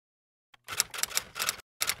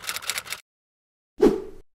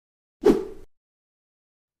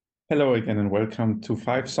Hello again and welcome to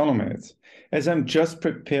 5 SonoMinutes. As I'm just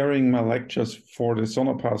preparing my lectures for the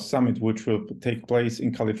SonoPath Summit, which will take place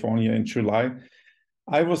in California in July,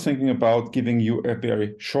 I was thinking about giving you a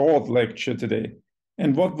very short lecture today.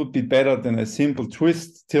 And what would be better than a simple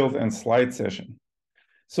twist, tilt, and slide session?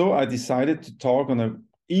 So I decided to talk on an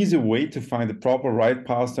easy way to find the proper right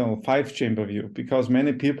Parasternal 5-chamber view, because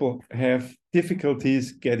many people have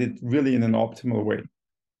difficulties get it really in an optimal way.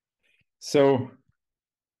 So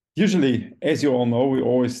usually, as you all know, we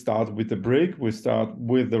always start with the brig. We start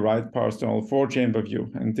with the right Parasternal 4-chamber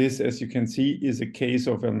view. And this, as you can see, is a case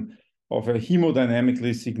of a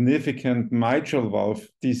hemodynamically significant mitral valve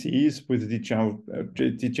disease with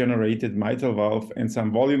a degenerated mitral valve and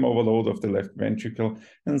some volume overload of the left ventricle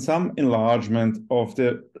and some enlargement of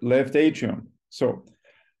the left atrium. So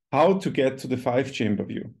how to get to the 5-chamber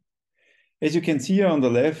view? As you can see on the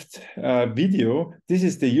left video, this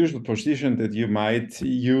is the usual position that you might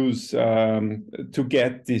use to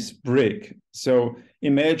get this brig. So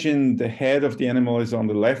imagine the head of the animal is on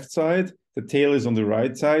the left side, the tail is on the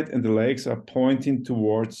right side, and the legs are pointing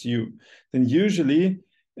towards you. Then usually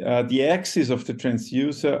the axis of the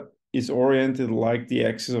transducer is oriented like the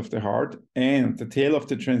axis of the heart, and the tail of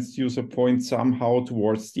the transducer points somehow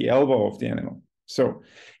towards the elbow of the animal. So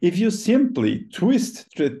if you simply twist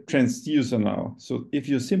the transducer now, so if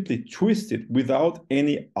you simply twist it without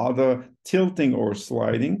any other tilting or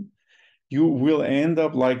sliding, you will end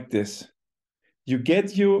up like this. You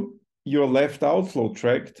get your left outflow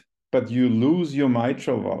tract, but you lose your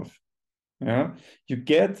mitral valve. Yeah? You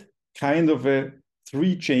get kind of a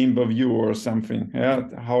 3-chamber view or something,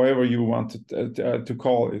 however you want to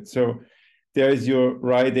call it. So there is your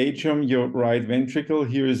right atrium, your right ventricle.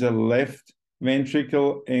 Here is a left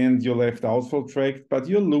ventricle and your left outflow tract, but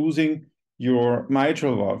you're losing your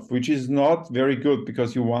mitral valve, which is not very good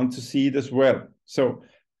because you want to see it as well. So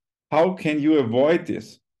how can you avoid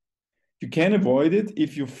this? You can avoid it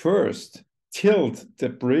if you first tilt the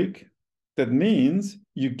brig. That means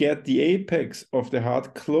you get the apex of the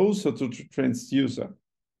heart closer to the transducer.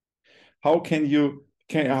 How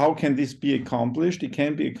can this be accomplished? It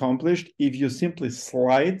can be accomplished if you simply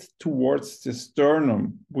slide towards the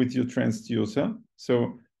sternum with your transducer.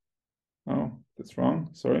 So, oh, that's wrong,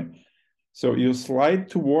 sorry. So you slide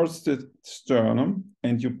towards the sternum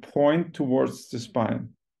and you point towards the spine.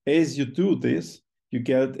 As you do this, you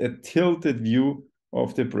get a tilted view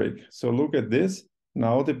of the brig. So look at this.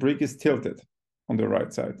 Now the brig is tilted on the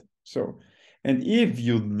right side. So, and if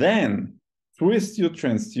you then twist your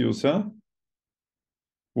transducer,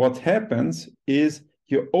 what happens is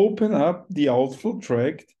you open up the outflow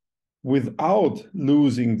tract without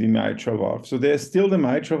losing the mitral valve. So there's still the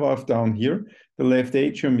mitral valve down here, the left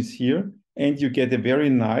atrium is here, and you get a very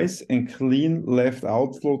nice and clean left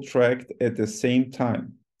outflow tract at the same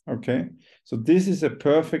time, okay? So this is a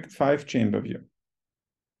perfect 5-chamber view.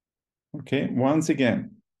 Okay, once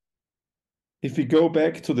again, if we go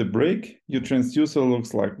back to the brig, your transducer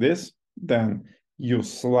looks like this, then you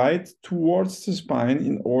slide towards the spine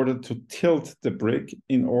in order to tilt the brig,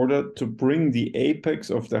 in order to bring the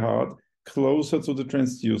apex of the heart closer to the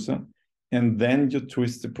transducer, and then you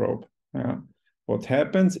twist the probe. What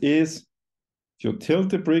happens is you tilt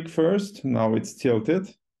the brig first, now it's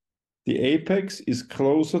tilted. The apex is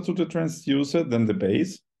closer to the transducer than the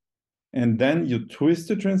base, and then you twist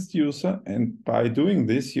the transducer, and by doing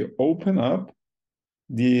this, you open up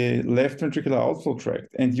the left ventricular outflow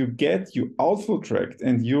tract, and you get your outflow tract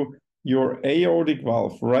and your aortic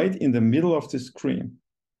valve right in the middle of the screen.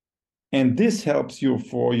 And this helps you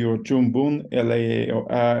for your June-Boone LAAO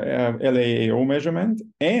measurement,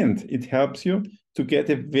 and it helps you to get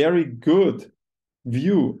a very good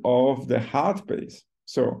view of the heart base.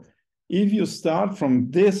 So if you start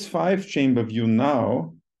from this 5-chamber view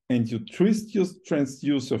now, and you twist your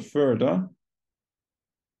transducer further,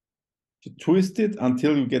 you twist it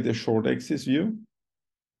until you get a short axis view,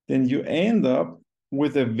 then you end up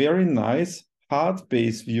with a very nice heart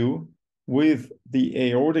base view with the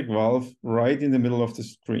aortic valve right in the middle of the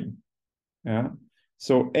screen.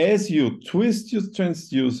 So as you twist your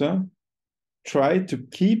transducer, try to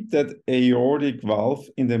keep that aortic valve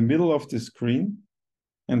in the middle of the screen.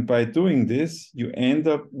 And by doing this, you end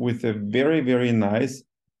up with a very, very nice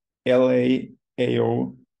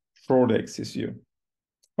LAAO short axis view.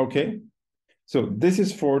 Okay, so this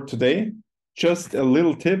is for today. Just a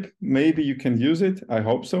little tip. Maybe you can use it. I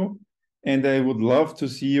hope so. And I would love to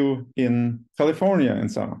see you in California in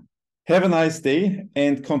summer. Have a nice day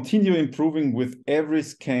and continue improving with every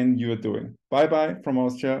scan you are doing. Bye-bye from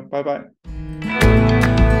Austria. Bye-bye.